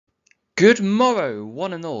Good morrow,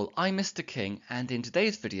 one and all. I'm Mr. King, and in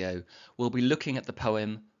today's video, we'll be looking at the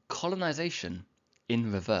poem Colonization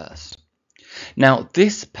in Reverse. Now,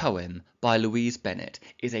 this poem by Louise Bennett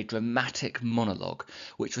is a dramatic monologue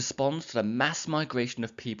which responds to the mass migration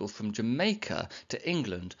of people from Jamaica to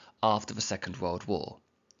England after the Second World War.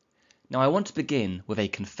 Now, I want to begin with a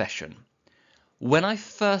confession. When I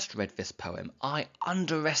first read this poem, I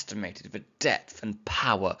underestimated the depth and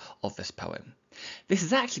power of this poem. This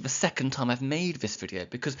is actually the second time I've made this video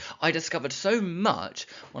because I discovered so much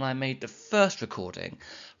when I made the first recording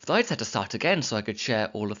that I just had to start again so I could share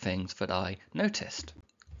all the things that I noticed.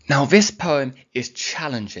 Now, this poem is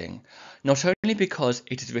challenging, not only because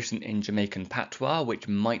it is written in Jamaican patois, which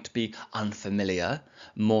might be unfamiliar,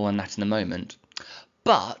 more on that in a moment,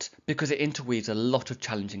 but because it interweaves a lot of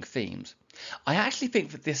challenging themes. I actually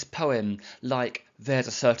think that this poem, like There's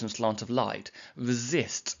a Certain Slant of Light,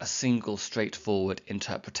 resists a single straightforward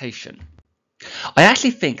interpretation. I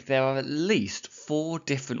actually think there are at least 4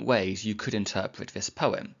 different ways you could interpret this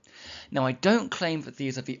poem. Now, I don't claim that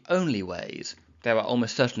these are the only ways. There are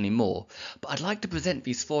almost certainly more, but I'd like to present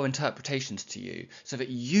these 4 interpretations to you so that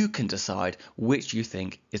you can decide which you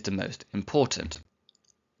think is the most important.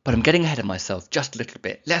 But I'm getting ahead of myself just a little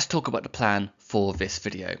bit. Let's talk about the plan for this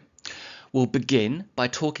video. We'll begin by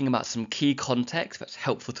talking about some key context that's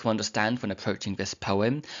helpful to understand when approaching this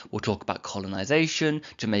poem. We'll talk about colonization,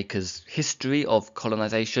 Jamaica's history of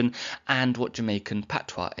colonization, and what Jamaican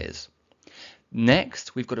patois is.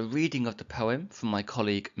 Next, we've got a reading of the poem from my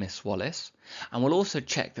colleague Miss Wallace, and we'll also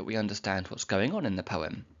check that we understand what's going on in the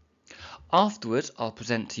poem. Afterwards, I'll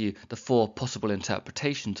present to you the 4 possible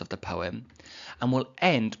interpretations of the poem, and we'll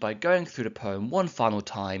end by going through the poem one final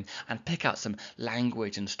time and pick out some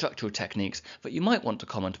language and structural techniques that you might want to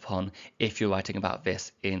comment upon if you're writing about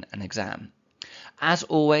this in an exam. As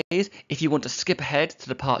always, if you want to skip ahead to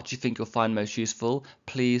the parts you think you'll find most useful,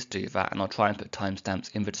 please do that, and I'll try and put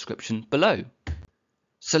timestamps in the description below.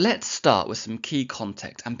 So let's start with some key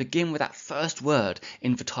context and begin with that first word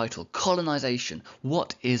in the title, colonization.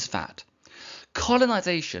 What is that?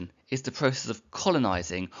 Colonization is the process of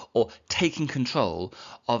colonizing or taking control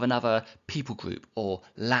of another people group or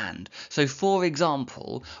land. So, for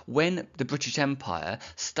example, when the British Empire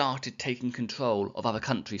started taking control of other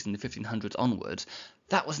countries in the 1500s onwards,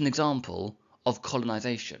 that was an example of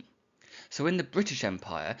colonization. So in the British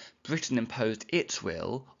Empire, Britain imposed its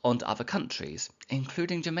will onto other countries,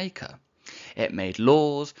 including Jamaica. It made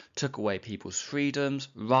laws, took away people's freedoms,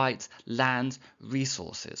 rights, lands,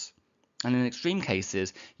 resources, and in extreme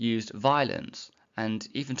cases used violence and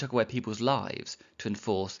even took away people's lives to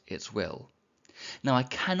enforce its will. Now, I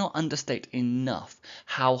cannot understate enough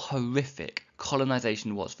how horrific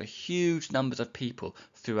colonization was for huge numbers of people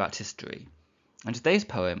throughout history. And today's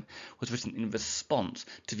poem was written in response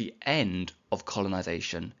to the end of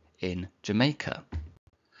colonization in Jamaica.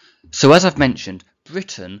 So as I've mentioned,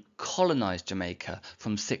 Britain colonized Jamaica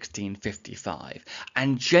from 1655,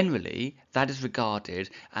 and generally that is regarded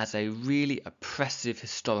as a really oppressive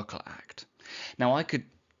historical act. Now, I could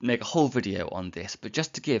make a whole video on this, but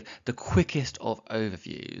just to give the quickest of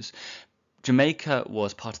overviews, Jamaica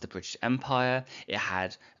was part of the British Empire. It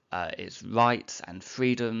had its rights and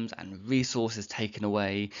freedoms and resources taken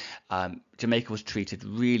away. Jamaica was treated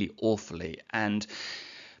really awfully, and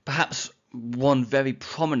perhaps one very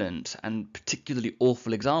prominent and particularly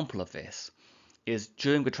awful example of this is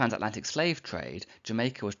during the transatlantic slave trade,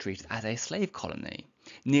 Jamaica was treated as a slave colony.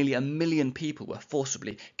 Nearly 1 million people were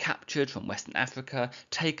forcibly captured from Western Africa,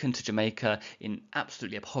 taken to Jamaica in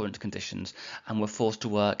absolutely abhorrent conditions, and were forced to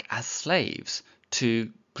work as slaves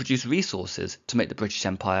to produce resources to make the British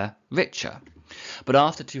Empire richer. But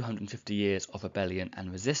after 250 years of rebellion and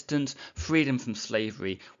resistance, freedom from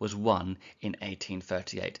slavery was won in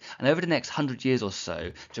 1838. And over the next 100 years or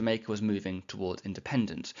so, Jamaica was moving towards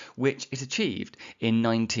independence, which it achieved in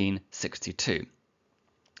 1962.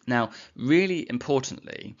 Now, really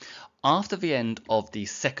importantly, after the end of the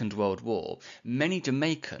Second World War, many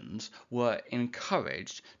Jamaicans were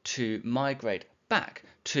encouraged to migrate back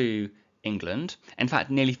to England. In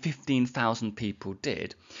fact, nearly 15,000 people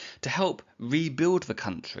did, to help rebuild the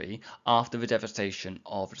country after the devastation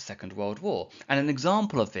of the Second World War. And an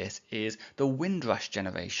example of this is the Windrush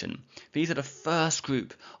generation. These are the first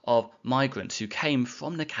group of migrants who came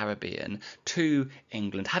from the Caribbean to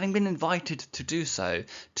England, having been invited to do so,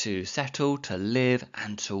 to settle, to live,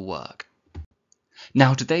 and to work.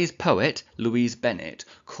 Now, today's poet, Louise Bennett,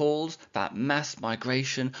 calls that mass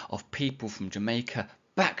migration of people from Jamaica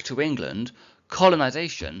back to England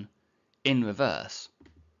colonization in reverse.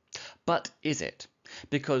 But is it?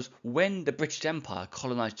 because when the British Empire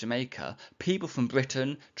colonised Jamaica, people from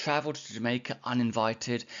Britain travelled to Jamaica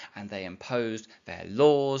uninvited, and they imposed their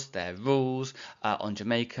laws, their rules on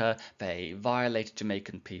Jamaica. They violated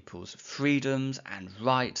Jamaican people's freedoms and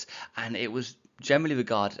rights, and it was generally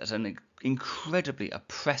regarded as an incredibly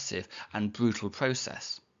oppressive and brutal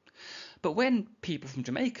process. But when people from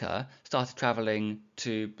Jamaica started travelling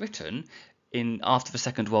to Britain after the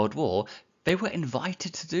Second World War, they were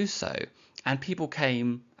invited to do so, and people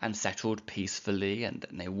came and settled peacefully, and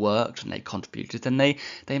they worked and they contributed, and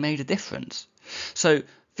they made a difference. So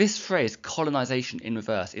this phrase, colonisation in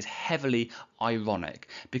reverse, is heavily ironic,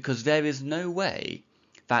 because there is no way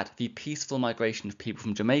that the peaceful migration of people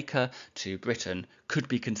from Jamaica to Britain could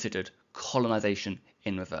be considered colonisation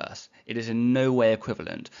in reverse. It is in no way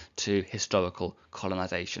equivalent to historical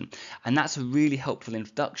colonisation. And that's a really helpful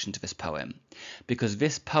introduction to this poem, because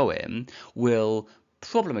this poem will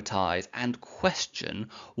problematise and question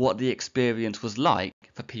what the experience was like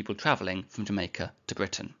for people travelling from Jamaica to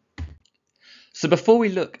Britain. So before we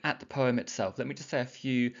look at the poem itself, let me just say a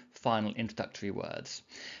few final introductory words.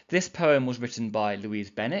 This poem was written by Louise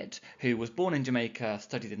Bennett, who was born in Jamaica,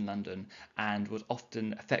 studied in London, and was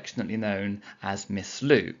often affectionately known as Miss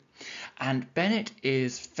Lou. And Bennett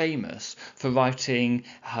is famous for writing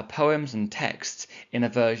her poems and texts in a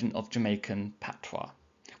version of Jamaican patois,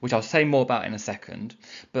 which I'll say more about in a second.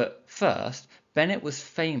 But first, Bennett was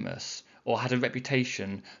famous, or had a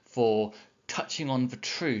reputation, for touching on the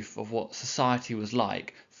truth of what society was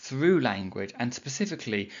like through language, and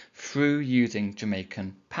specifically through using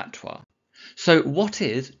Jamaican patois. So what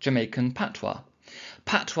is Jamaican patois?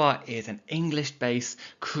 Patois is an English-based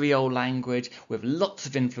Creole language with lots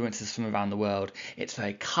of influences from around the world. It's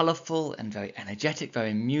very colourful and very energetic,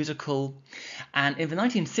 very musical. And in the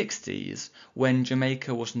 1960s, when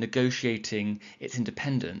Jamaica was negotiating its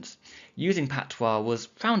independence, using patois was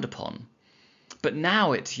frowned upon. But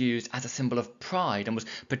now it's used as a symbol of pride and was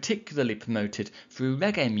particularly promoted through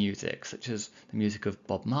reggae music, such as the music of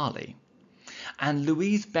Bob Marley. And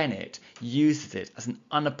Louise Bennett uses it as an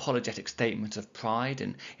unapologetic statement of pride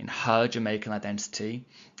in her Jamaican identity.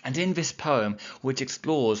 And in this poem, which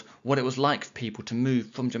explores what it was like for people to move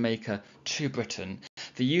from Jamaica to Britain,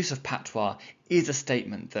 the use of patois is a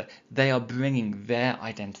statement that they are bringing their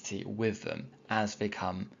identity with them as they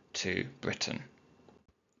come to Britain.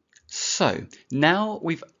 So, now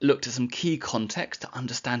we've looked at some key context to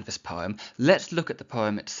understand this poem, let's look at the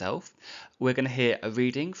poem itself. We're going to hear a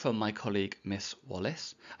reading from my colleague Miss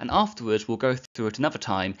Wallace, and afterwards we'll go through it another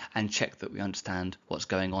time and check that we understand what's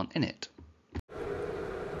going on in it.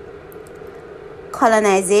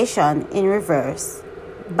 Colonization in Reverse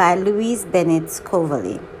by Louise Bennett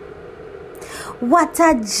Coverley. What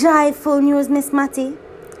a joyful news, Miss Matty.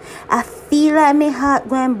 I feel like my heart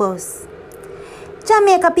going bust.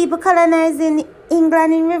 Jamaica people colonizing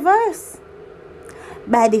England in reverse.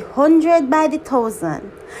 By the 100, by the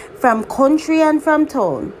 1,000, from country and from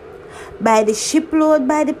town, by the shipload,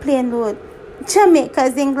 by the plane load,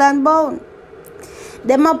 Jamaica's England bound.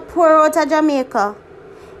 Them a pour out of Jamaica.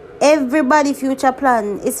 Everybody future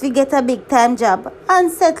plan is to get a big time job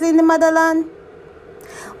and settle in the motherland.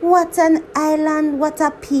 What an island, what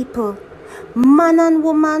a people. Man and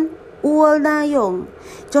woman, old and young,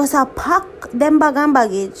 just a pack them bag and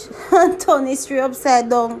baggage and turn history upside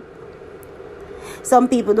down. Some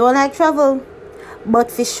people don't like travel,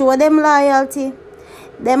 but for show them loyalty,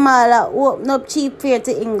 them all open up cheap fare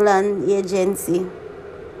to England agency.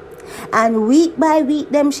 And week by week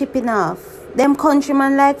them shipping off, them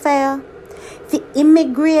countrymen like fire, to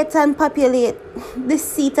immigrate and populate the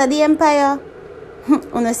seat of the empire.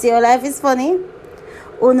 Wanna see how life is funny?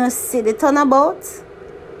 Wanna see the turnabout?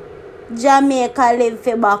 Jamaica live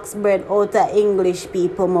for box bread out of English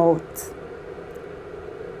people mouth.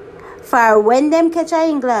 For when them catch a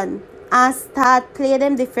England and start play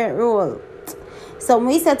them different role. Some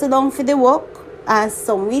we settle down for the work and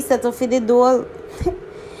some we settle for the dole.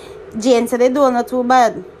 Jane said the dole not too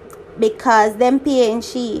bad because them paying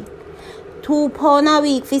she £2 a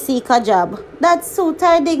week for seek a job. That suit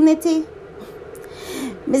her dignity.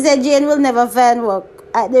 Me said Jane will never find work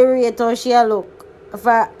at the rate how she a look.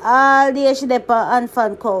 For all day she dep on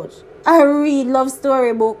fan couch. I read love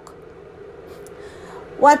story book.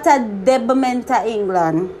 What a development of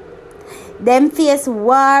England. Them face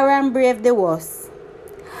war and brave the worst.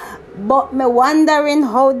 But me wondering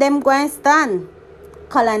how them going stand.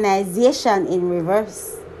 Colonization in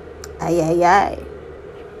reverse. Aye aye aye.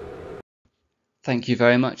 Thank you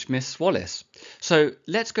very much, Miss Wallace. So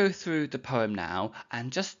let's go through the poem now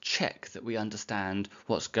and just check that we understand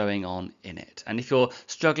what's going on in it. And if you're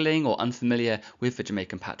struggling or unfamiliar with the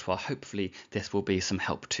Jamaican patois, hopefully this will be some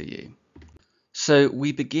help to you. So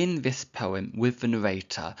we begin this poem with the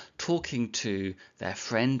narrator talking to their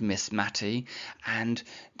friend Miss Matty, and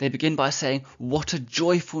they begin by saying, "What a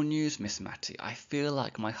joyful news, Miss Matty. I feel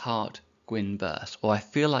like my heart gwyn burst," or "I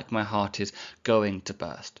feel like my heart is going to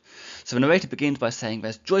burst." So the narrator begins by saying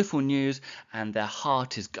there's joyful news and their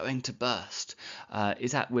heart is going to burst.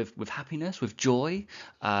 Is that with happiness, with joy?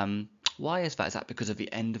 Why is that? Is that because of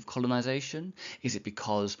the end of colonization? Is it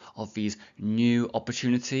because of these new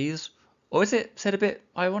opportunities? Or is it said a bit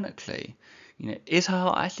ironically? Is her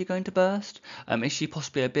heart actually going to burst? Is she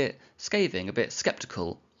possibly a bit scathing, a bit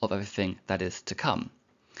sceptical of everything that is to come?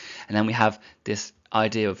 And then we have this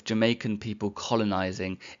idea of Jamaican people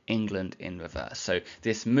colonizing England in reverse. So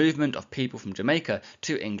this movement of people from Jamaica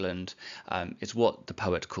to England is what the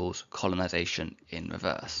poet calls colonization in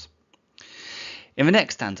reverse. In the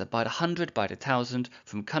next stanza, by the hundred, by the thousand,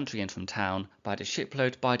 from country and from town, by the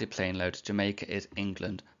shipload, by the plane load, Jamaica is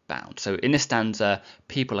England bound. So in this stanza,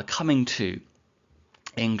 people are coming to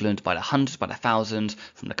England by the hundreds, by the thousands,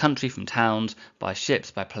 from the country, from towns, by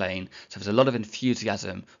ships, by plane. So there's a lot of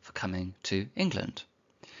enthusiasm for coming to England.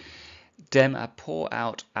 Dem a pour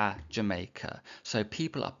out at Jamaica. So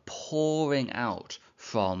people are pouring out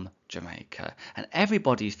from Jamaica. And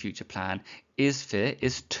everybody's future plan is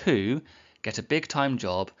to get a big time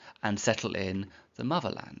job and settle in the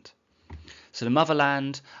motherland. So the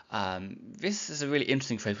motherland, this is a really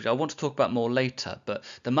interesting phrase which I want to talk about more later, but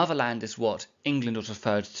the motherland is what England was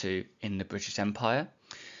referred to in the British Empire.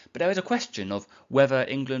 But there is a question of whether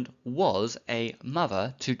England was a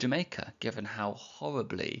mother to Jamaica, given how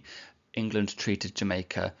horribly England treated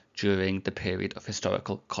Jamaica during the period of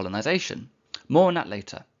historical colonization. More on that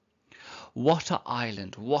later. What a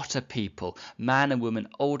island, what a people, man and woman,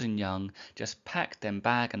 old and young, just pack them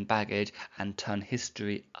bag and baggage and turn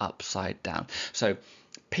history upside down. So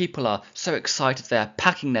people are so excited, they're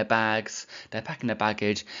packing their bags, they're packing their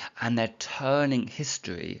baggage, and they're turning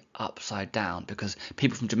history upside down because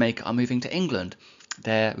people from Jamaica are moving to England.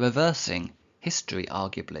 They're reversing history,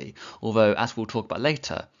 arguably, although, as we'll talk about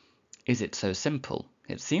later, is it so simple?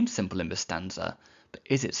 It seems simple in this stanza, but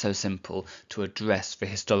is it so simple to address the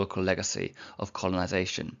historical legacy of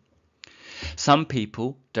colonization? Some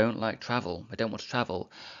people don't like travel, they don't want to travel,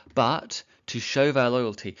 but to show their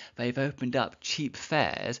loyalty, they've opened up cheap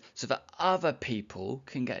fares so that other people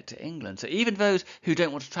can get to England. So even those who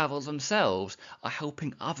don't want to travel themselves are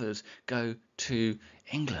helping others go to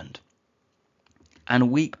England.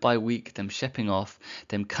 And week by week, them shipping off,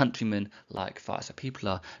 them countrymen like fire. So people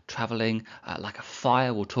are travelling like a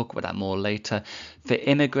fire. We'll talk about that more later. To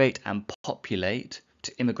immigrate and populate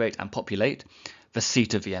the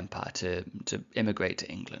seat of the empire, to immigrate to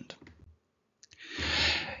England.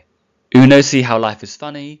 Uno see how life is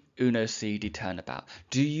funny, uno see the turnabout.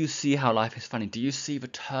 Do you see how life is funny? Do you see the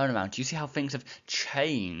turnaround? Do you see how things have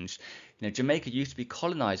changed? Jamaica used to be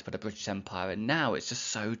colonized by the British Empire, and now it's just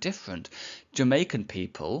so different. Jamaican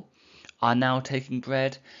people are now taking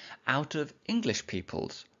bread out of English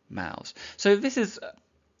people's mouths. So this is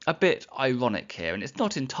a bit ironic here, and it's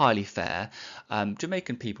not entirely fair.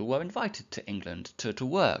 Jamaican people were invited to England to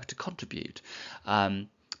work, to contribute.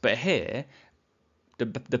 But here,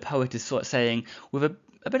 the poet is sort of saying, with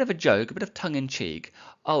a bit of a joke, a bit of tongue-in-cheek,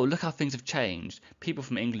 oh, look how things have changed. People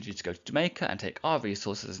from England used to go to Jamaica and take our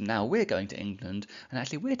resources, and now we're going to England, and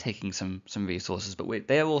actually we're taking some resources, but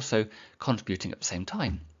they are also contributing at the same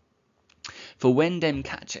time. For when them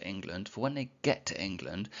catch at England, for when they get to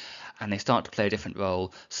England, and they start to play a different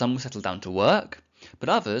role, some will settle down to work, but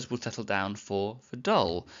others will settle down for the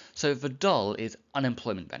dole. So the dole is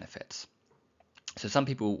unemployment benefits. So some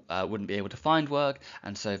people wouldn't be able to find work,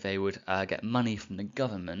 and so they would get money from the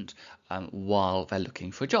government while they're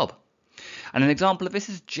looking for a job. And an example of this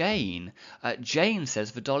is Jane. Jane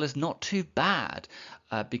says the doll is not too bad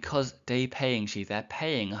because they're paying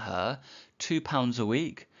her £2 a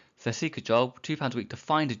week to seek a job, £2 a week to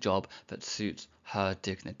find a job that suits her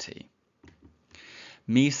dignity.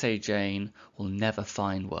 Me say Jane will never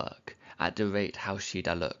find work at the rate how she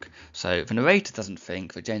da look. So the narrator doesn't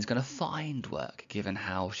think that Jane's going to find work given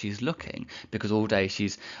how she's looking, because all day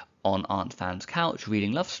she's on Aunt Fan's couch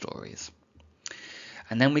reading love stories.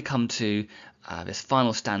 And then we come to this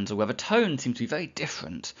final stanza where the tone seems to be very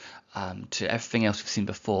different to everything else we've seen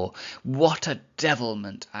before. What a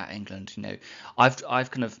devilment at England.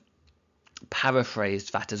 I've kind of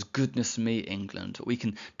paraphrased that as goodness me England. We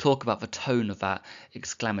can talk about the tone of that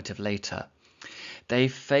exclamative later. They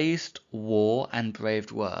faced war and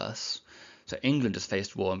braved worse. So England has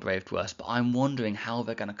faced war and braved worse, but I'm wondering how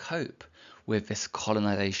they're going to cope with this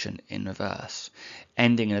colonization in reverse,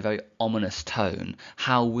 ending in a very ominous tone.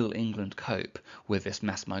 How will England cope with this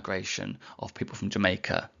mass migration of people from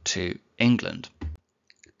Jamaica to England?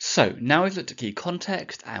 So now we've looked at key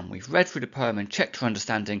context and we've read through the poem and checked our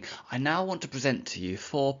understanding, I now want to present to you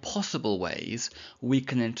 4 possible ways we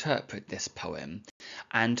can interpret this poem.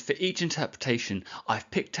 And for each interpretation, I've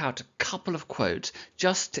picked out a couple of quotes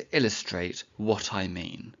just to illustrate what I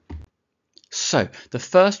mean. So, the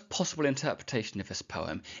first possible interpretation of this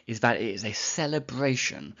poem is that it is a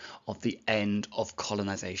celebration of the end of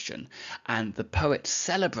colonization, and the poet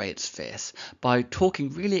celebrates this by talking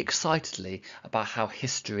really excitedly about how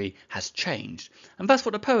history has changed. And that's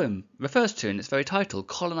what the poem refers to in its very title,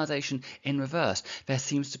 Colonization in Reverse. There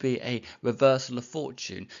seems to be a reversal of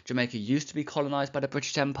fortune. Jamaica used to be colonized by the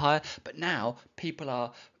British Empire, but now people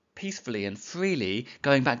are peacefully and freely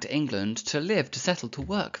going back to England to live, to settle, to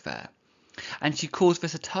work there. And she calls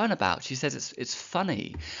this a turnabout. She says it's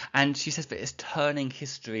funny, and she says that it's turning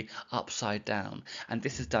history upside down. And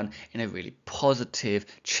this is done in a really positive,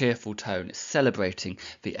 cheerful tone. It's celebrating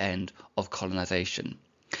the end of colonization.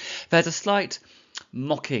 There's a slight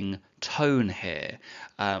mocking tone here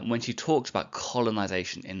when she talks about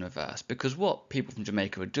colonization in reverse, because what people from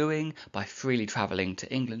Jamaica are doing by freely travelling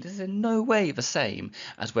to England is in no way the same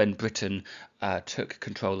as when Britain took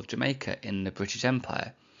control of Jamaica in the British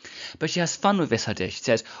Empire. But she has fun with this idea. She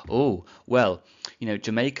says, oh, well,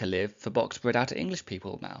 Jamaica live for box bread out of English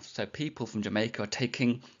people's mouths. So people from Jamaica are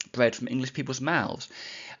taking bread from English people's mouths.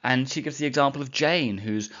 And she gives the example of Jane,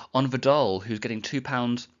 who's on the dole, who's getting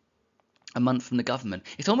 £2 a month from the government.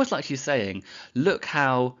 It's almost like she's saying, look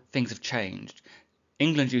how things have changed.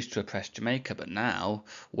 England used to oppress Jamaica, but now,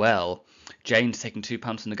 well, Jane's taking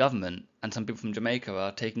 £2 from the government, and some people from Jamaica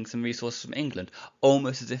are taking some resources from England,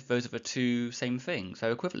 almost as if those are the two same things,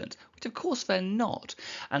 they're equivalent, which of course they're not.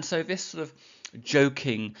 And so this sort of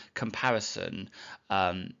joking comparison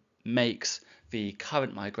makes the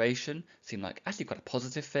current migration seem like actually quite a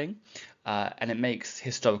positive thing, and it makes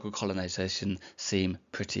historical colonization seem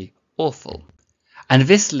pretty awful. And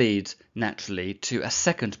this leads naturally to a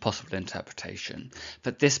second possible interpretation,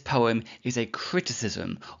 that this poem is a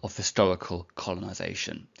criticism of historical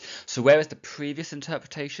colonization. So whereas the previous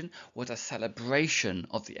interpretation was a celebration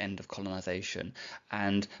of the end of colonization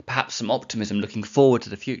and perhaps some optimism looking forward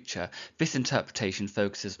to the future, this interpretation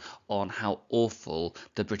focuses on how awful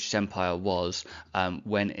the British Empire was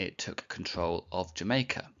when it took control of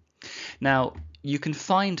Jamaica. Now, you can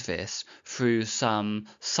find this through some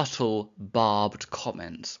subtle, barbed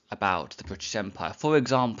comments about the British Empire. For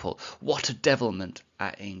example, what a devilment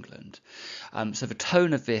at England. So the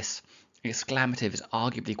tone of this exclamative is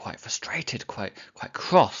arguably quite frustrated, quite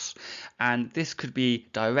cross, and this could be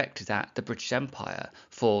directed at the British Empire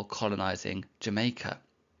for colonising Jamaica.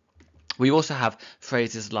 We also have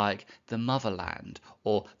phrases like the motherland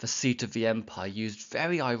or the seat of the empire used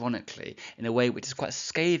very ironically in a way which is quite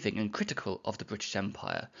scathing and critical of the British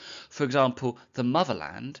Empire. For example, the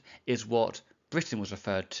motherland is what Britain was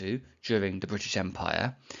referred to during the British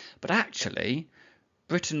Empire, but actually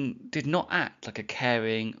Britain did not act like a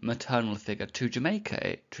caring maternal figure to Jamaica.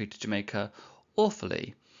 It treated Jamaica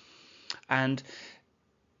awfully. And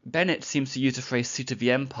Bennett seems to use the phrase seat of the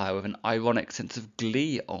empire with an ironic sense of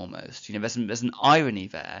glee almost. There's an irony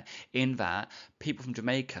there in that people from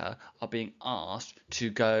Jamaica are being asked to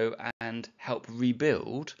go and help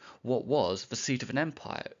rebuild what was the seat of an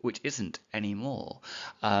empire, which isn't anymore.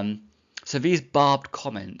 So these barbed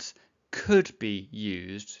comments could be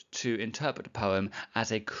used to interpret the poem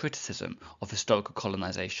as a criticism of historical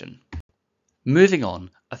colonization. Moving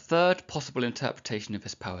on, a third possible interpretation of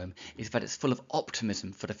this poem is that it's full of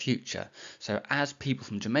optimism for the future. So as people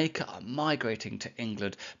from Jamaica are migrating to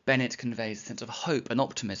England, Bennett conveys a sense of hope and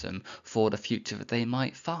optimism for the future that they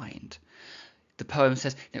might find. The poem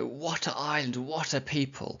says, what a island, what a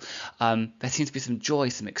people. There seems to be some joy,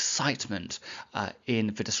 some excitement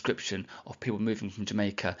in the description of people moving from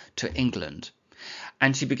Jamaica to England.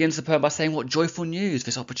 And she begins the poem by saying what joyful news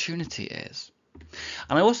this opportunity is.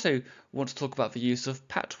 And I also want to talk about the use of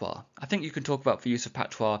patois. I think you can talk about the use of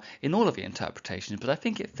patois in all of the interpretations, but I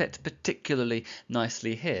think it fits particularly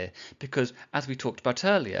nicely here because, as we talked about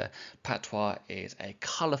earlier, patois is a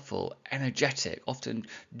colourful, energetic, often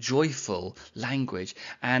joyful language,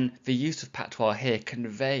 and the use of patois here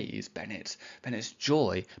conveys Bennett's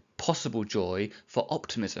joy, possible joy for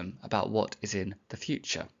optimism about what is in the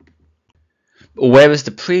future. Whereas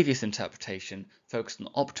the previous interpretation focused on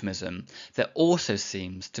optimism, there also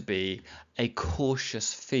seems to be a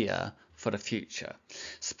cautious fear for the future,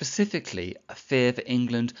 specifically a fear that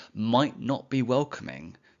England might not be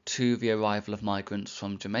welcoming to the arrival of migrants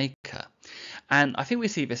from Jamaica. And I think we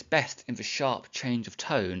see this best in the sharp change of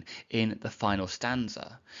tone in the final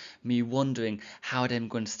stanza, me wondering how they're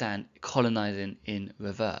going to stand colonising in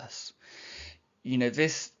reverse. You know,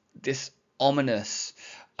 this ominous,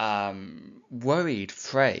 worried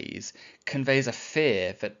phrase conveys a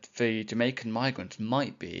fear that the Jamaican migrants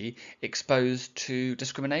might be exposed to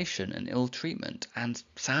discrimination and ill treatment, and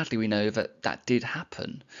sadly we know that that did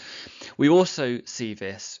happen. We also see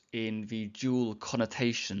this in the dual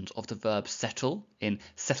connotations of the verb settle in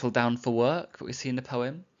settle down for work that we see in the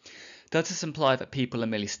poem. Does this imply that people are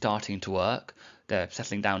merely starting to work, they're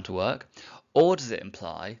settling down to work, or does it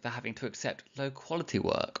imply they're having to accept low quality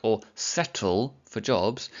work or settle for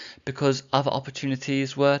jobs because other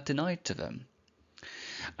opportunities were denied to them?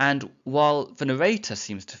 And while the narrator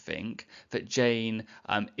seems to think that Jane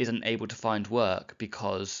isn't able to find work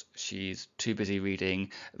because she's too busy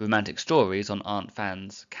reading romantic stories on Aunt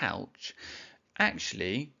Fan's couch,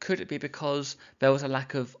 actually, could it be because there was a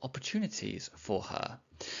lack of opportunities for her?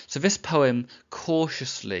 So this poem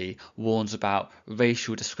cautiously warns about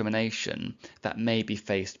racial discrimination that may be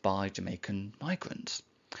faced by Jamaican migrants.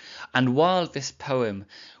 And while this poem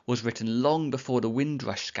was written long before the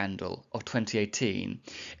Windrush scandal of 2018,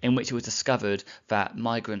 in which it was discovered that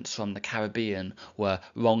migrants from the Caribbean were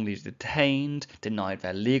wrongly detained, denied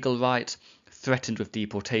their legal rights, threatened with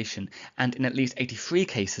deportation, and in at least 83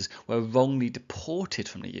 cases were wrongly deported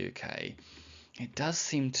from the UK, it does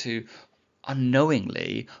seem to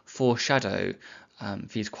unknowingly foreshadow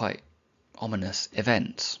these quite ominous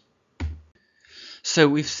events. So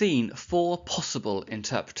we've seen 4 possible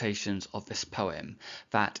interpretations of this poem: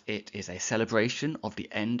 that it is a celebration of the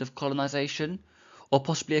end of colonisation, or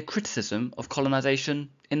possibly a criticism of colonisation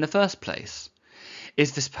in the first place.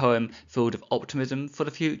 Is this poem filled with optimism for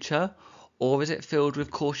the future, or is it filled with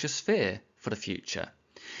cautious fear for the future?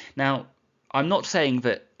 Now, I'm not saying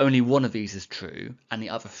that only one of these is true and the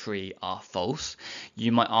other 3 are false.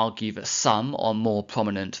 You might argue that some are more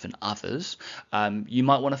prominent than others. You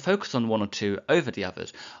might want to focus on 1 or 2 over the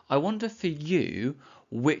others. I wonder for you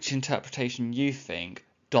which interpretation you think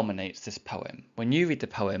dominates this poem. When you read the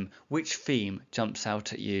poem, which theme jumps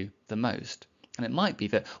out at you the most? And it might be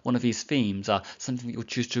that one of these themes are something that you'll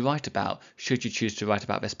choose to write about should you choose to write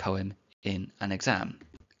about this poem in an exam.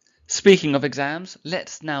 Speaking of exams,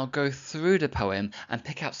 let's now go through the poem and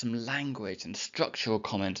pick out some language and structural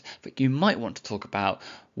comments that you might want to talk about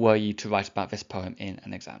were you to write about this poem in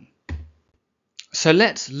an exam. So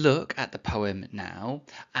let's look at the poem now,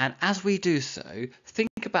 and as we do so, think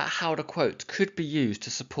about how the quote could be used to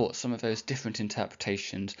support some of those different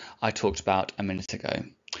interpretations I talked about a minute ago.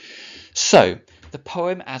 So, the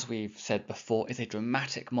poem, as we've said before, is a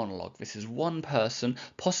dramatic monologue. This is one person,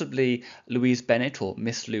 possibly Louise Bennett or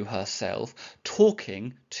Miss Lou herself,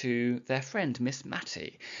 talking to their friend, Miss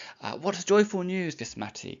Matty. What joyful news, Miss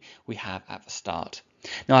Matty, we have at the start.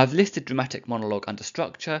 Now, I've listed dramatic monologue under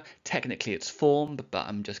structure. Technically it's form, but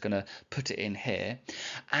I'm just going to put it in here.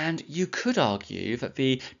 And you could argue that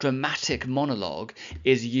the dramatic monologue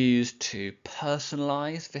is used to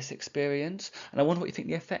personalise this experience. And I wonder what you think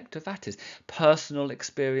the effect of that is. Personal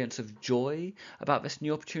experience of joy about this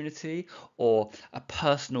new opportunity, or a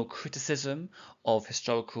personal criticism of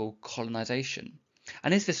historical colonisation.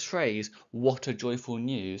 And is this phrase, what a joyful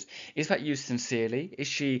news, is that used sincerely? Is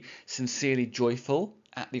she sincerely joyful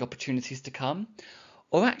at the opportunities to come?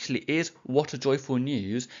 Or actually, is what a joyful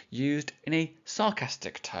news used in a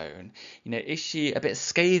sarcastic tone? You know, is she a bit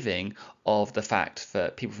scathing of the fact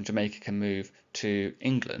that people from Jamaica can move to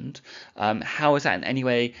England? How is that in any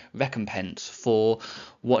way recompense for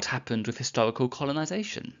what happened with historical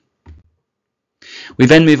colonisation? We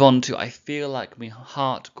then move on to I feel like my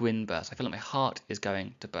heart gwyn burst. I feel like my heart is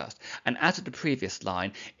going to burst. And as with the previous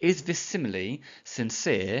line, is this simile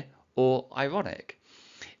sincere or ironic?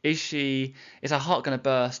 Is her heart going to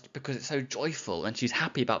burst because it's so joyful and she's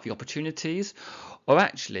happy about the opportunities? Or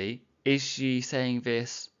actually, is she saying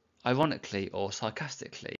this ironically or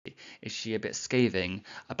sarcastically? Is she a bit scathing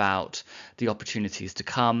about the opportunities to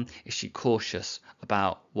come? Is she cautious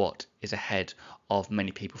about what is ahead of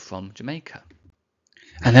many people from Jamaica?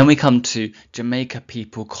 And then we come to Jamaica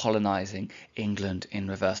people colonising England in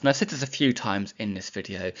reverse. Now, I've said this a few times in this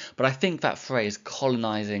video, but I think that phrase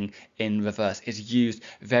colonising in reverse is used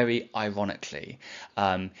very ironically.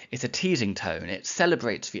 It's a teasing tone. It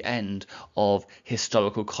celebrates the end of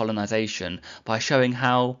historical colonisation by showing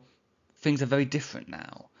how things are very different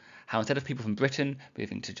now, how instead of people from Britain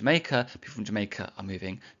moving to Jamaica, people from Jamaica are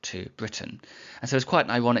moving to Britain. And so it's quite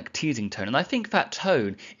an ironic teasing tone, and I think that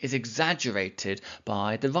tone is exaggerated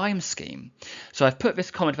by the rhyme scheme. So I've put this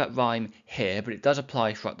comment about rhyme here, but it does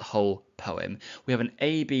apply throughout the whole poem. We have an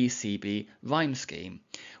ABCB rhyme scheme,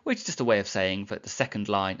 which is just a way of saying that the second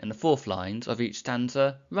line and the fourth lines of each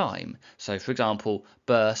stanza rhyme. So for example,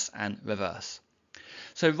 burst and reverse.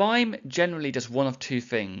 So rhyme generally does one of two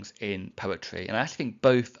things in poetry, and I actually think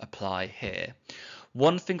both apply here.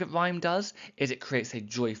 One thing that rhyme does is it creates a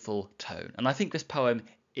joyful tone, and I think this poem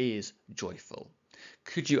is joyful.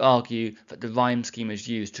 Could you argue that the rhyme scheme is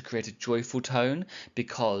used to create a joyful tone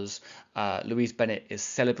because Louise Bennett is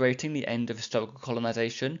celebrating the end of historical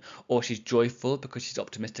colonisation, or she's joyful because she's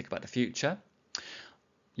optimistic about the future?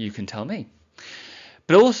 You can tell me.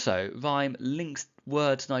 But also, rhyme links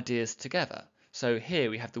words and ideas together. So here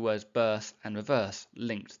we have the words burst and reverse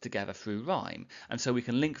linked together through rhyme, and so we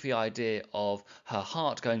can link the idea of her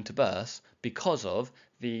heart going to burst because of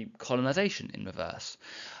the colonisation in reverse.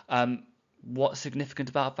 What's significant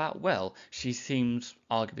about that? Well, she seems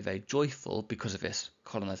arguably very joyful because of this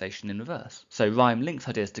colonisation in reverse. So rhyme links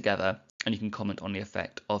ideas together, and you can comment on the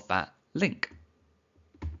effect of that link.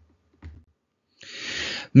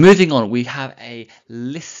 Moving on, we have a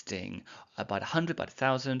listing by the 100, by the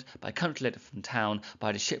 1,000, by country load from town,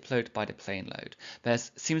 by the shipload, by the plane load. There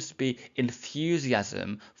seems to be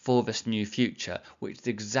enthusiasm for this new future, which is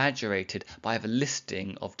exaggerated by the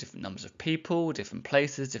listing of different numbers of people, different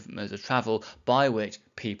places, different modes of travel by which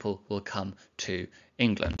people will come to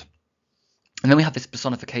England. And then we have this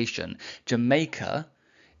personification. Jamaica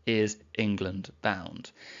is England bound.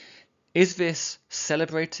 Is this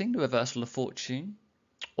celebrating the reversal of fortune?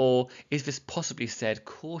 Or is this possibly said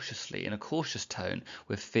cautiously, in a cautious tone,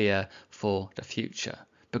 with fear for the future?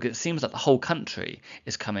 Because it seems like the whole country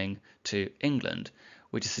is coming to England,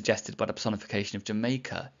 which is suggested by the personification of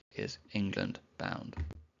Jamaica is England bound.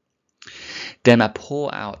 Then I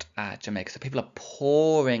pour out at Jamaica. So people are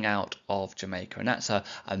pouring out of Jamaica, and that's a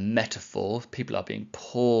metaphor. People are being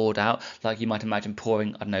poured out, like you might imagine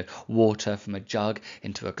pouring, I don't know, water from a jug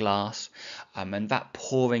into a glass. And that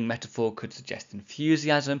pouring metaphor could suggest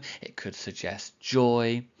enthusiasm. It could suggest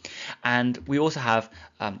joy. And we also have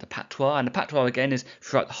the patois, and the patois again is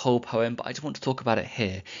throughout the whole poem, but I just want to talk about it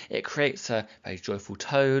here. It creates a very joyful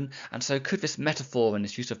tone, and so could this metaphor and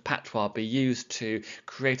this use of patois be used to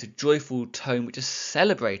create a joyful tone which is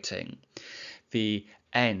celebrating the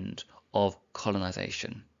end of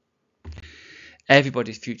colonisation?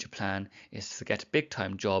 Everybody's future plan is to get a big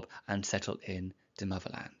time job and settle in the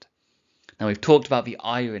motherland. Now we've talked about the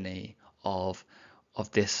irony of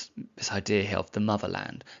this idea here of the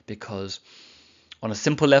motherland, because on a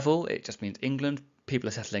simple level it just means England, people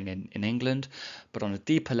are settling in England, but on a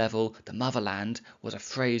deeper level the motherland was a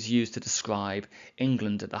phrase used to describe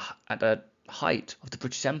England at the height of the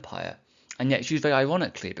British Empire, and yet it's used very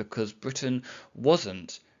ironically because Britain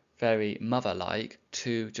wasn't very mother-like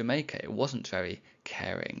to Jamaica. It wasn't very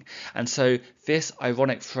caring, and so this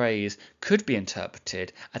ironic phrase could be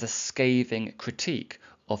interpreted as a scathing critique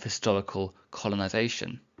of historical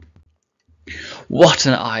colonisation. What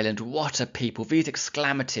an island, what a people. These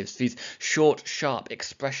exclamatives, these short, sharp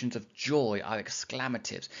expressions of joy are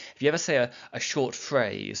exclamatives. If you ever say a short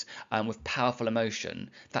phrase with powerful emotion,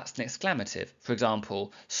 that's an exclamative. For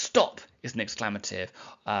example, stop is an exclamative,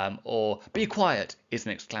 or be quiet is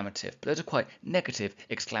an exclamative. But those are quite negative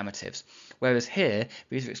exclamatives. Whereas here,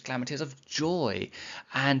 these are exclamatives of joy.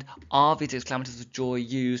 And are these exclamatives of joy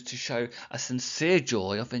used to show a sincere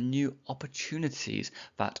joy of the new opportunities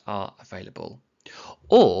that are available?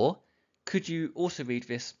 Or could you also read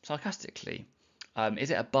this sarcastically?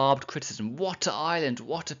 Is it a barbed criticism? What a island,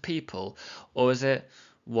 what a people? Or is it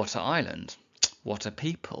what a island, what a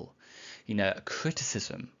people? You know, a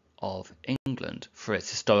criticism of England for its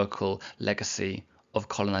historical legacy of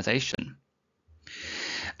colonisation.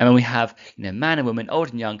 And then we have, man and woman,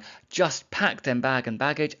 old and young, just pack them bag and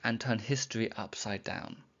baggage and turn history upside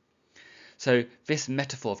down. So this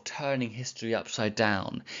metaphor of turning history upside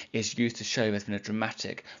down is used to show there's been a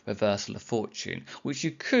dramatic reversal of fortune, which you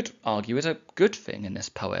could argue is a good thing in this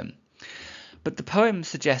poem. But the poem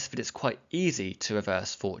suggests that it's quite easy to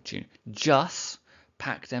reverse fortune. Just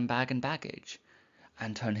pack them bag and baggage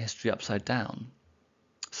and turn history upside down.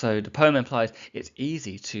 So the poem implies it's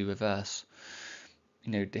easy to reverse,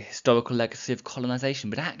 the historical legacy of colonisation,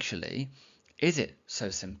 but actually, is it so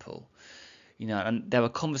simple? And there are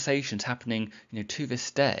conversations happening, to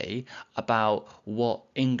this day about what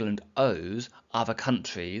England owes other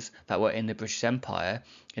countries that were in the British Empire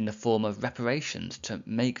in the form of reparations to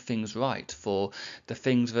make things right for the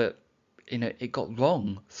things that it got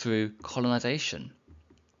wrong through colonization.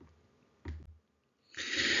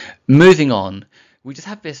 Moving on, we just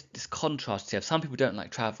have this contrast here. Some people don't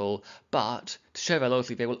like travel, but to show their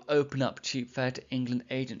loyalty, they will open up cheap fare to England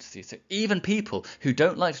agencies. So even people who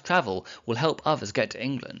don't like to travel will help others get to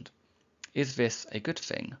England. Is this a good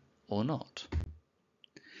thing or not?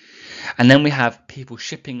 And then we have people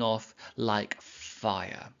shipping off like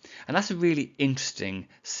fire. And that's a really interesting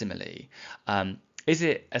simile. Is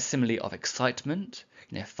it a simile of excitement?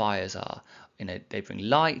 Fires are, they bring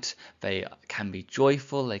light, they can be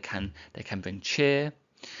joyful, they can bring cheer,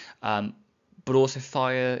 but also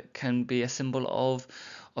fire can be a symbol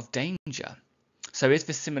of danger. So is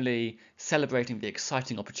this simile celebrating the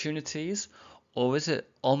exciting opportunities, or is it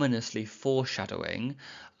ominously foreshadowing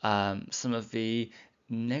some of the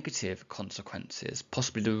negative consequences,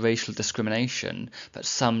 possibly the racial discrimination that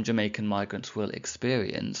some Jamaican migrants will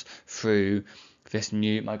experience through this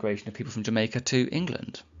new migration of people from Jamaica to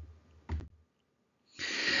England?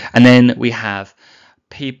 And then we have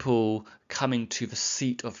people coming to the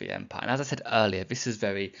seat of the empire. And as I said earlier, this is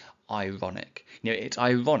very ironic. It's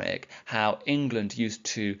ironic how England used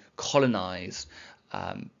to colonize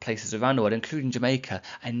places around the world, including Jamaica,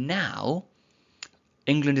 and now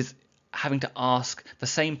England is having to ask the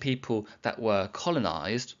same people that were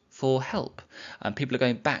colonized for help. People are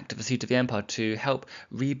going back to the seat of the empire to help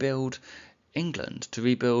rebuild England, to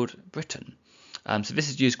rebuild Britain. So this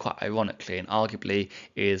is used quite ironically and arguably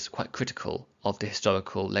is quite critical of the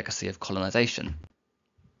historical legacy of colonization.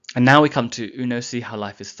 And now we come to Uno see how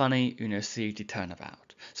life is funny, Uno see the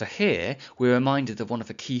turnabout. So here we're reminded of one of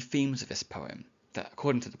the key themes of this poem, that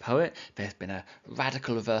according to the poet there's been a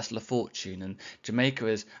radical reversal of fortune and Jamaica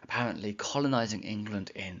is apparently colonizing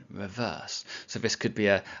England in reverse. So this could be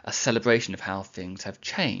a celebration of how things have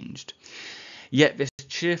changed. Yet this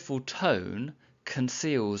cheerful tone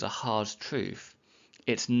conceals a hard truth.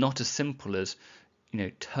 It's not as simple as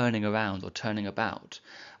turning around or turning about.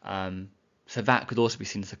 So that could also be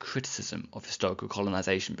seen as a criticism of historical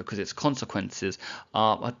colonization because its consequences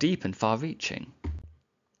are deep and far-reaching.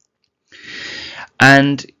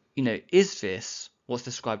 And is this what's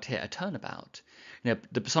described here a turnabout?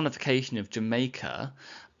 The personification of Jamaica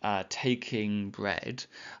taking bread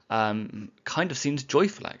kind of seems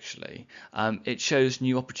joyful, actually. It shows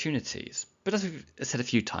new opportunities. But as we've said a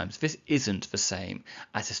few times, this isn't the same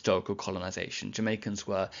as historical colonization. Jamaicans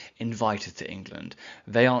were invited to England.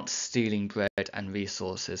 They aren't stealing bread and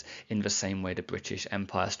resources in the same way the British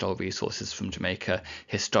Empire stole resources from Jamaica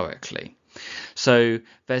historically. So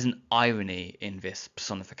there's an irony in this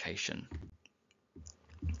personification.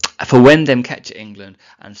 For when them catch England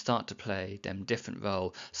and start to play them different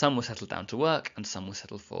role, some will settle down to work and some will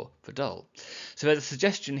settle for dole. So there's a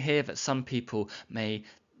suggestion here that some people may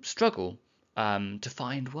struggle to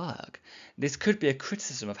find work. This could be a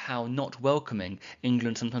criticism of how not welcoming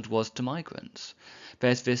England sometimes was to migrants.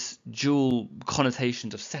 There's this dual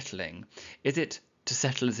connotations of settling. Is it to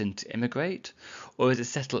settle as in to immigrate, or is it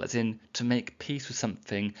settle as in to make peace with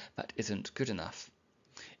something that isn't good enough?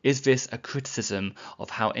 Is this a criticism of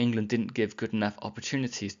how England didn't give good enough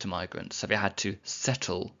opportunities to migrants, so they had to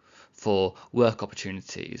settle for work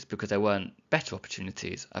opportunities because there weren't better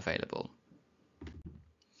opportunities available?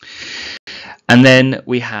 And then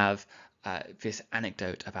we have this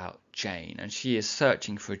anecdote about Jane, and she is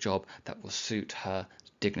searching for a job that will suit her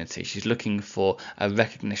dignity. She's looking for a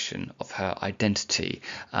recognition of her identity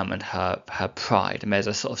and her pride, and there's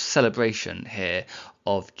a sort of celebration here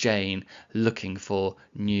of Jane looking for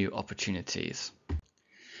new opportunities.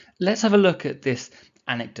 Let's have a look at this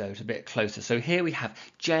anecdote a bit closer. So here we have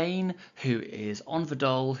Jane, who is on the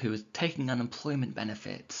dole, who is taking unemployment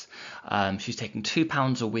benefits. She's taking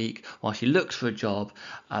 £2 a week while she looks for a job,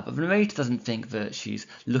 but the narrator doesn't think that she's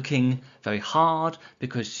looking very hard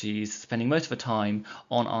because she's spending most of her time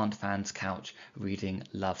on Aunt Fan's couch reading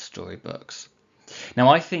love story books. Now,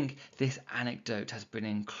 I think this anecdote has been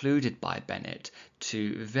included by Bennett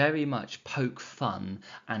to very much poke fun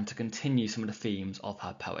and to continue some of the themes of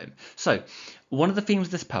her poem. So, one of the themes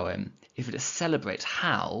of this poem is that it celebrates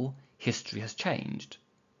how history has changed.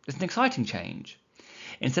 It's an exciting change.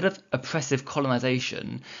 Instead of oppressive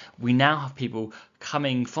colonization, we now have people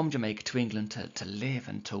coming from Jamaica to England to live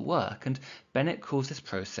and to work, and Bennett calls this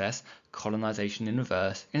process colonization in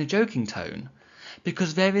reverse in a joking tone.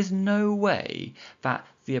 Because there is no way that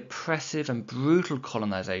the oppressive and brutal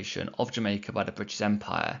colonization of Jamaica by the British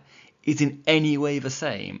Empire is in any way the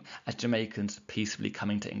same as Jamaicans peacefully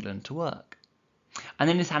coming to England to work. And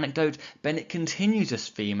in this anecdote, Bennett continues this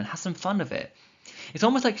theme and has some fun of it. It's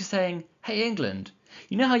almost like you're saying, hey England,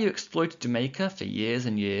 You know how you exploited Jamaica for years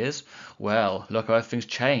and years? Well, look how everything's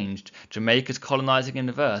changed. Jamaica's colonising in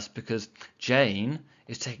reverse because Jane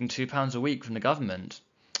is taking £2 a week from the government.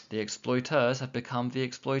 The exploiters have become the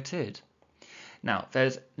exploited. Now,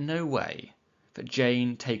 there's no way that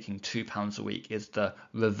Jane taking £2 a week is the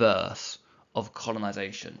reverse of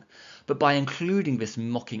colonisation. But by including this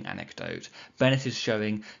mocking anecdote, Bennett is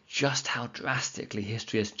showing just how drastically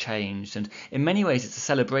history has changed, and in many ways it's a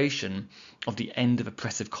celebration of the end of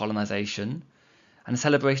oppressive colonisation and a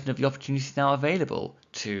celebration of the opportunities now available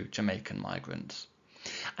to Jamaican migrants.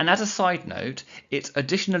 And as a side note, it's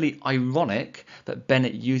additionally ironic that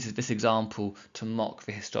Bennett uses this example to mock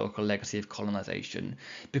the historical legacy of colonisation,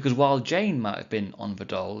 because while Jane might have been on the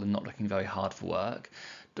dole and not looking very hard for work,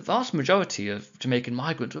 the vast majority of Jamaican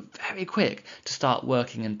migrants were very quick to start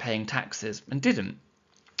working and paying taxes and didn't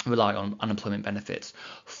rely on unemployment benefits.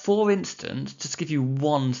 For instance, just to give you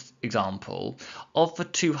one example, of the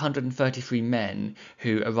 233 men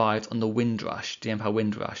who arrived on the Windrush, the Empire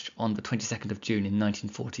Windrush, on the 22nd of June in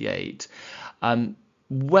 1948,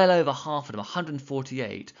 well over half of them,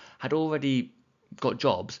 148, had already got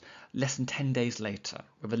jobs less than 10 days later,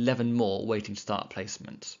 with 11 more waiting to start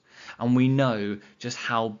placements. And we know just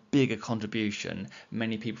how big a contribution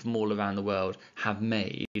many people from all around the world have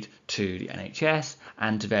made to the NHS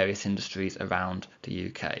and to various industries around the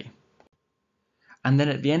UK. And then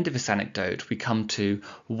at the end of this anecdote, we come to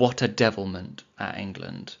what a devilment at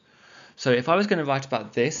England. So if I was going to write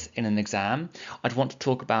about this in an exam, I'd want to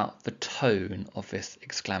talk about the tone of this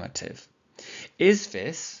exclamative. Is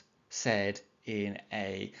this said in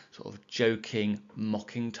a sort of joking,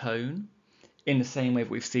 mocking tone? In the same way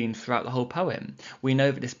that we've seen throughout the whole poem. We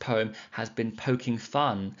know that this poem has been poking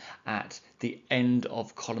fun at the end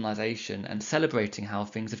of colonisation and celebrating how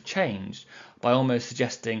things have changed by almost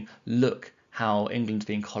suggesting, look how England's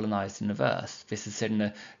being colonised in reverse. This is said in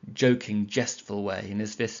a joking, jestful way. And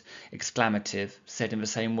is this exclamative said in the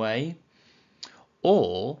same way?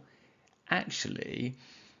 Or, actually,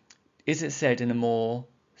 is it said in a more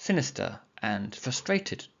sinister and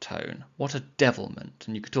frustrated tone? What a devilment.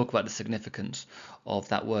 And you could talk about the significance of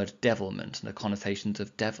that word devilment and the connotations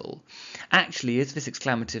of devil. Actually, is this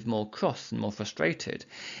exclamative more cross and more frustrated?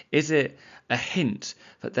 Is it a hint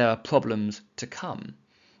that there are problems to come?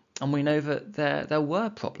 And we know that there were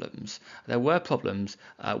problems. There were problems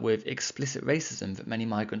with explicit racism that many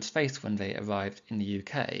migrants faced when they arrived in the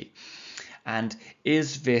UK. And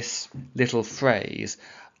is this little phrase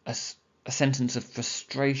a sentence of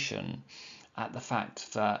frustration at the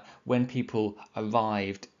fact that when people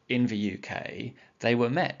arrived in the UK, they were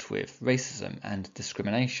met with racism and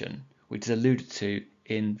discrimination, which is alluded to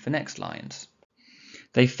in the next lines.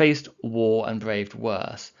 They faced war and braved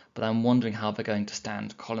worse, but I'm wondering how they're going to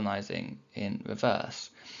stand colonising in reverse.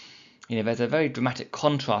 You know, there's a very dramatic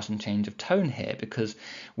contrast and change of tone here, because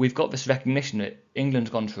we've got this recognition that England's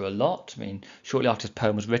gone through a lot. I mean, shortly after this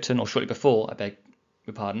poem was written, or shortly before, I beg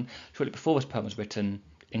your pardon, shortly before this poem was written,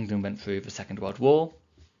 England went through the Second World War.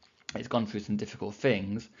 It's gone through some difficult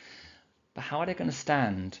things. But how are they going to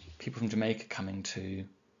stand people from Jamaica coming to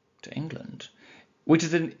England? Which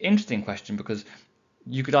is an interesting question, because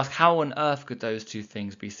you could ask, how on earth could those two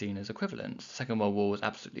things be seen as equivalents? The Second World War was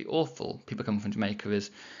absolutely awful. People coming from Jamaica is,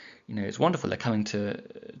 you know, it's wonderful. They're coming to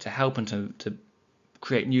help and to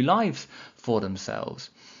create new lives for themselves.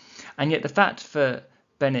 And yet the fact that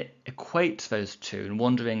Bennett equates those two and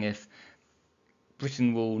wondering if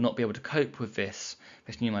Britain will not be able to cope with this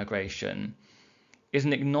new migration is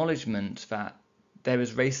an acknowledgement that there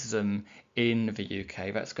is racism in the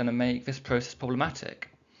UK that's going to make this process problematic.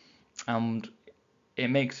 And it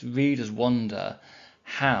makes readers wonder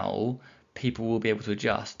how people will be able to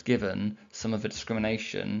adjust given some of the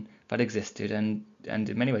discrimination that existed and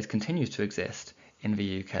in many ways continues to exist in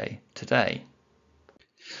the UK today.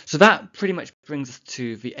 So that pretty much brings us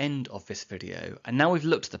to the end of this video, and now we've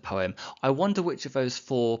looked at the poem, I wonder which of those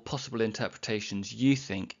four possible interpretations you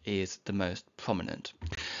think is the most prominent.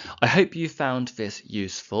 I hope you found this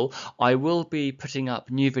useful. I will be putting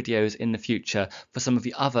up new videos in the future for some of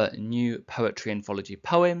the other new poetry anthology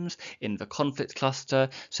poems in the conflict cluster,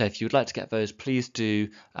 so if you would like to get those, please do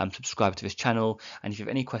subscribe to this channel, and if you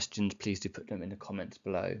have any questions, please do put them in the comments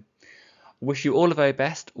below. Wish you all the very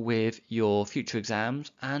best with your future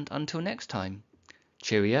exams, and until next time,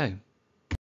 cheerio.